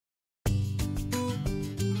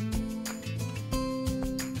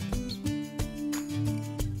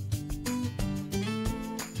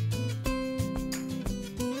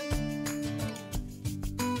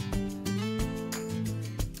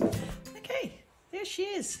she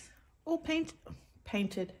is, all pinned.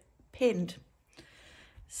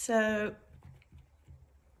 So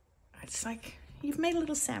it's like you've made a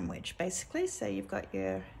little sandwich basically. So you've got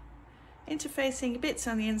your interfacing bits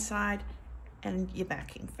on the inside and your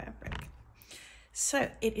backing fabric. So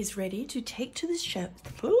it is ready to take to the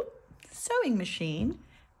sewing machine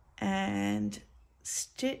and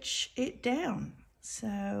stitch it down.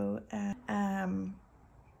 So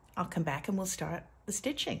I'll come back and we'll start the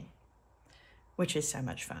stitching, which is so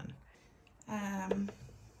much fun. I've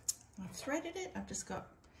threaded it. I've just got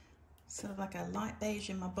sort of like a light beige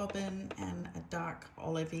in my bobbin and a dark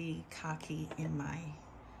olivey khaki in my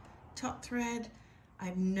top thread. I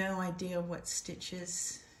have no idea what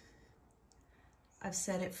stitches I've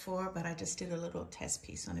set it for, but I just did a little test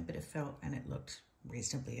piece on a bit of felt and it looked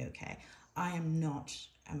reasonably okay. I am not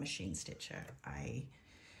a machine stitcher. I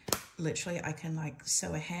can like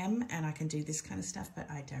sew a hem and I can do this kind of stuff, but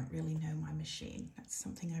I don't really know my machine. That's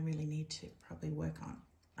something I really need to probably work on.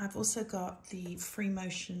 I've also got the free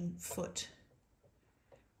motion foot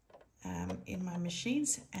in my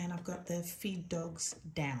machines, and I've got the feed dogs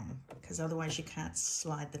down because otherwise you can't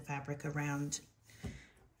slide the fabric around.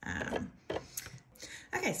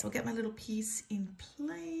 Okay, so I'll get my little piece in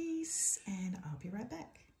place and I'll be right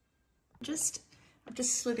back. I've just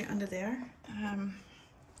slid it under there.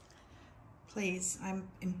 Please, I'm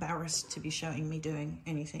embarrassed to be showing me doing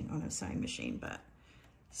anything on a sewing machine, but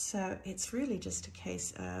so it's really just a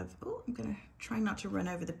case of, oh, I'm gonna try not to run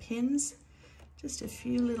over the pins. Just a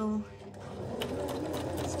few little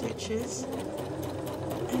stitches.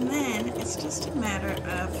 And then it's just a matter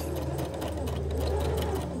of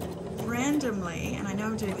randomly, and I know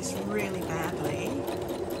I'm doing this really badly,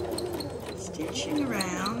 stitching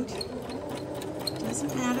around.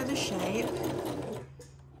 Doesn't matter the shape.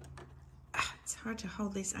 It's hard to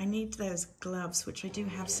hold these. I need those gloves, which I do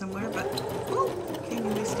have somewhere, but oh, can't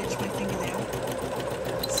really stitch my finger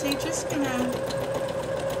there. So you're just gonna,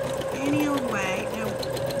 any old way. Now,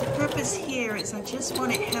 the purpose here is I just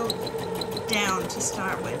want it held down to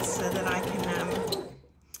start with, so that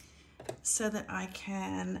I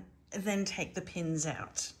can then take the pins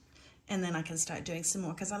out, and then I can start doing some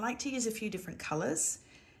more, because I like to use a few different colors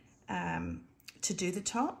to do the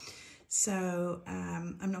top. So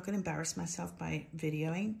I'm not going to embarrass myself by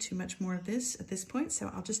videoing too much more of this at this point,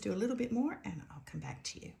 so I'll just do a little bit more and I'll come back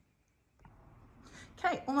to you.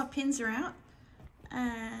 Okay, all my pins are out,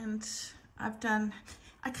 and I've done,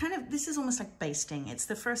 this is almost like basting. It's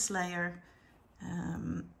the first layer.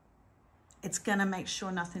 It's gonna make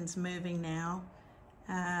sure nothing's moving now.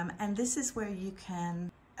 And this is where you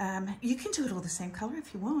can do it all the same color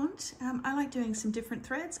if you want. I like doing some different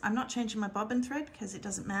threads. I'm not changing my bobbin thread because it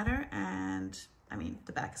doesn't matter. And I mean,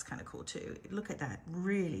 the back is kind of cool too. Look at that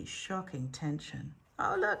really shocking tension.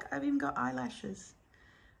 Oh, look, I've even got eyelashes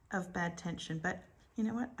of bad tension, but you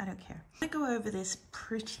know what? I don't care. I go over this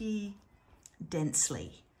pretty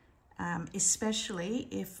densely, especially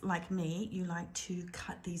if, like me, you like to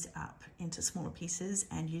cut these up into smaller pieces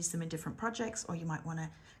and use them in different projects, or you might want to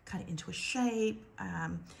cut it into a shape.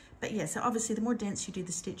 But yeah, so obviously the more dense you do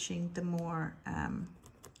the stitching, the more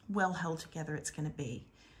well held together it's going to be.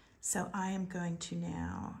 So I am going to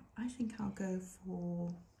now, I think I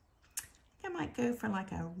might go for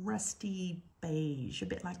like a rusty beige, a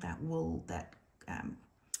bit like that wool,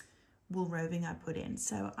 wool roving I put in.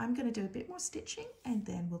 So I'm going to do a bit more stitching and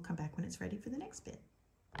then we'll come back when it's ready for the next bit.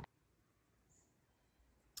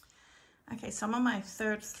 Okay, so I'm on my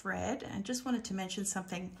third thread and just wanted to mention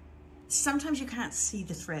something. Sometimes you can't see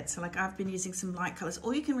the thread, so like I've been using some light colors.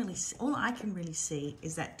 All I can really see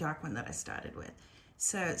is that dark one that I started with.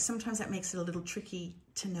 So sometimes that makes it a little tricky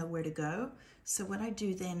to know where to go. So what I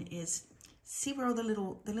do then is see where all the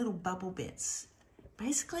little bubble bits.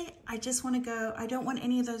 Basically, I just want to go, I don't want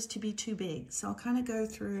any of those to be too big. So I'll kind of go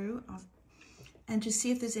through and just see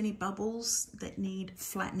if there's any bubbles that need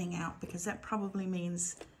flattening out, because that probably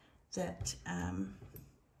means that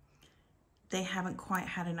they haven't quite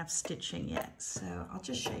had enough stitching yet. So I'll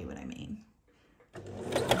just show you what I mean. So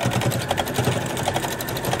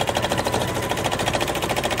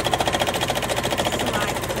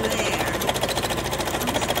like there. I'm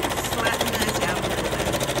just going to flatten those out a little bit.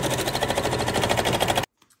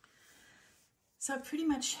 So I've pretty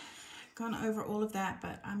much gone over all of that,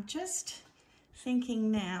 but I'm just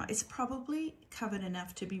thinking now it's probably covered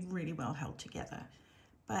enough to be really well held together.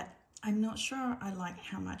 But I'm not sure I like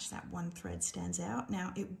how much that one thread stands out.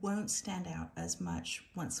 Now, it won't stand out as much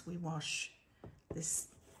once we wash this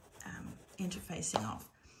interfacing off.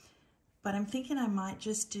 But I'm thinking I might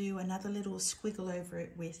just do another little squiggle over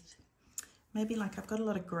it with maybe, like, I've got a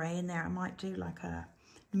lot of gray in there. I might do like a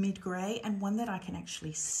mid-grey, and one that I can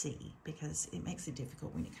actually see, because it makes it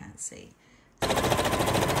difficult when you can't see.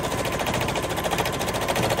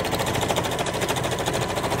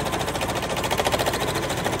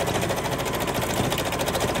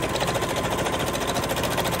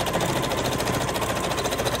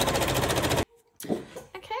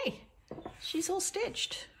 Okay, she's all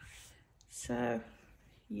stitched. So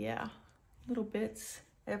yeah, little bits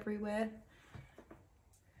everywhere.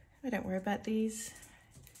 I don't worry about these.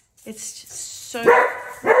 It's just so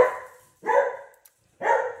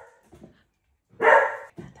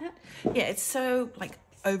yeah, it's so like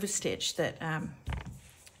overstitched that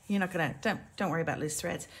you're not gonna, don't worry about loose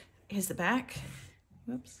threads. Here's the back.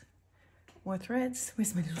 Whoops, more threads.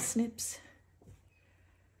 Where's my little snips?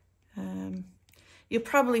 You'll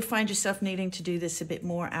probably find yourself needing to do this a bit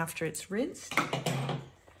more after it's rinsed.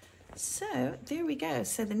 So there we go.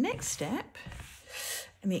 So the next step,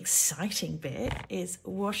 and the exciting bit, is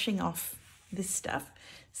washing off this stuff.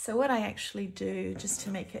 So what I actually do, just to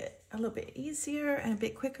make it a little bit easier and a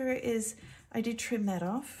bit quicker, is I do trim that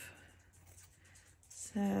off.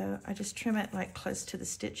 So I just trim it like close to the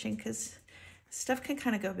stitching, because stuff can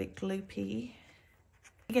kind of go a bit gloopy.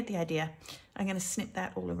 You get the idea. I'm going to snip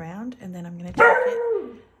that all around, and then I'm going to take it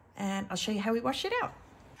and I'll show you how we wash it out.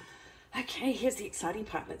 Okay, here's the exciting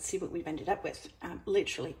part. Let's see what we've ended up with.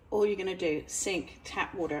 Literally, all you're going to do, sink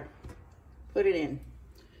tap water, put it in.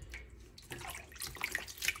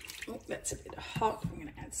 Oh, that's a bit hot. I'm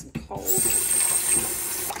going to add some cold.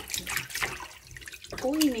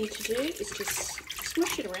 All you need to do is just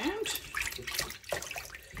smush it around,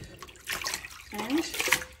 and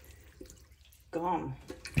gone.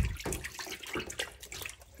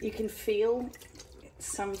 You can feel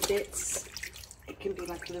some bits, it can be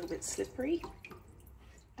like a little bit slippery,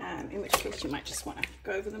 in which case you might just want to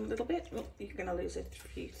go over them a little bit. Oh, you're going to lose a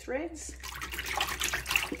few threads.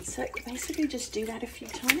 So basically just do that a few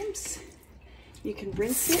times. You can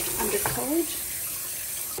rinse it under cold.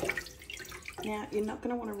 Now you're not going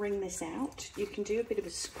to want to wring this out. You can do a bit of a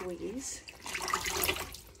squeeze.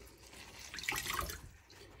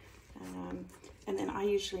 And then I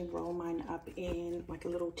usually roll mine up in like a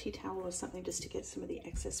little tea towel or something, just to get some of the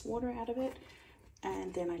excess water out of it.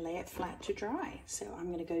 And then I lay it flat to dry. So I'm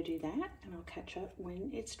going to go do that, and I'll catch up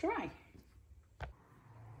when it's dry.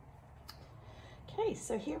 Okay,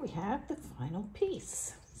 so here we have the final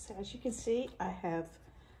piece. So as you can see, I have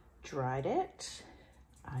dried it.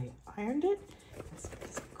 I ironed it.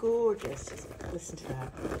 It's gorgeous. Just listen to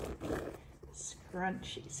that.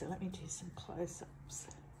 Scrunchy. So let me do some close-ups.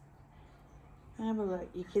 Have a look.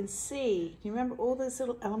 You can see, you remember all those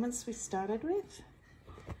little elements we started with?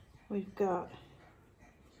 We've got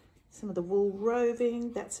some of the wool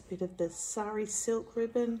roving. That's a bit of the sari silk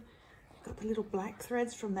ribbon. We've got the little black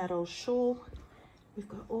threads from that old shawl. We've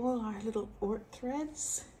got all our little ort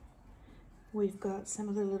threads. We've got some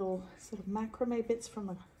of the little sort of macrame bits from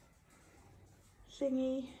the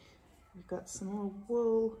thingy. We've got some more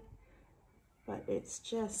wool, but it's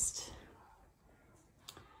just,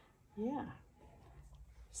 yeah.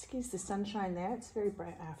 Excuse the sunshine there, it's a very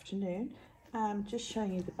bright afternoon. Just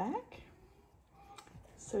showing you the back.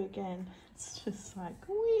 So again, it's just like,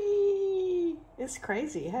 whee! It's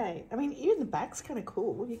crazy, hey? I mean, even the back's kind of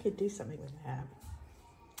cool. You could do something with that.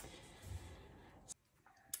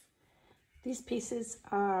 These pieces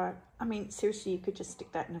are, I mean, seriously, you could just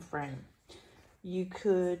stick that in a frame. You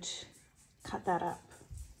could cut that up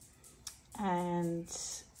and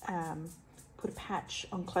put a patch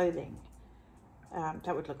on clothing.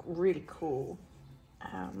 That would look really cool.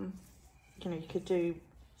 You know, you could do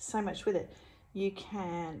so much with it. You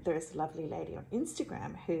can, there's a lovely lady on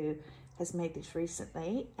Instagram who has made this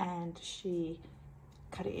recently, and she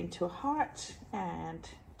cut it into a heart and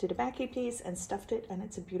did a backy piece and stuffed it, and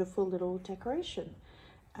it's a beautiful little decoration.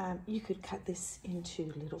 You could cut this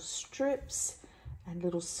into little strips and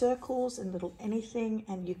little circles and little anything,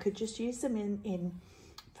 and you could just use them in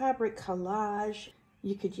fabric collage.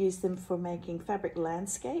 You could use them for making fabric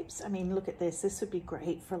landscapes. I mean, look at this. This would be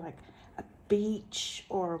great for like a beach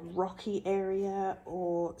or a rocky area,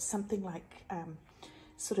 or something like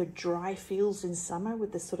sort of dry fields in summer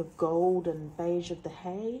with the sort of gold and beige of the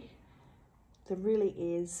hay. There really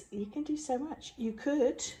is, you can do so much. You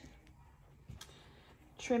could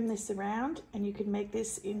trim this around, and you could make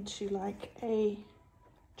this into like a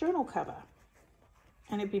journal cover,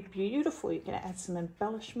 and it'd be beautiful. You can add some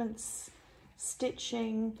embellishments,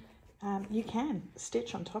 stitching. You can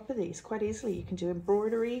stitch on top of these quite easily. You can do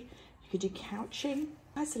embroidery, you could do couching.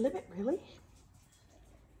 That's the limit, really.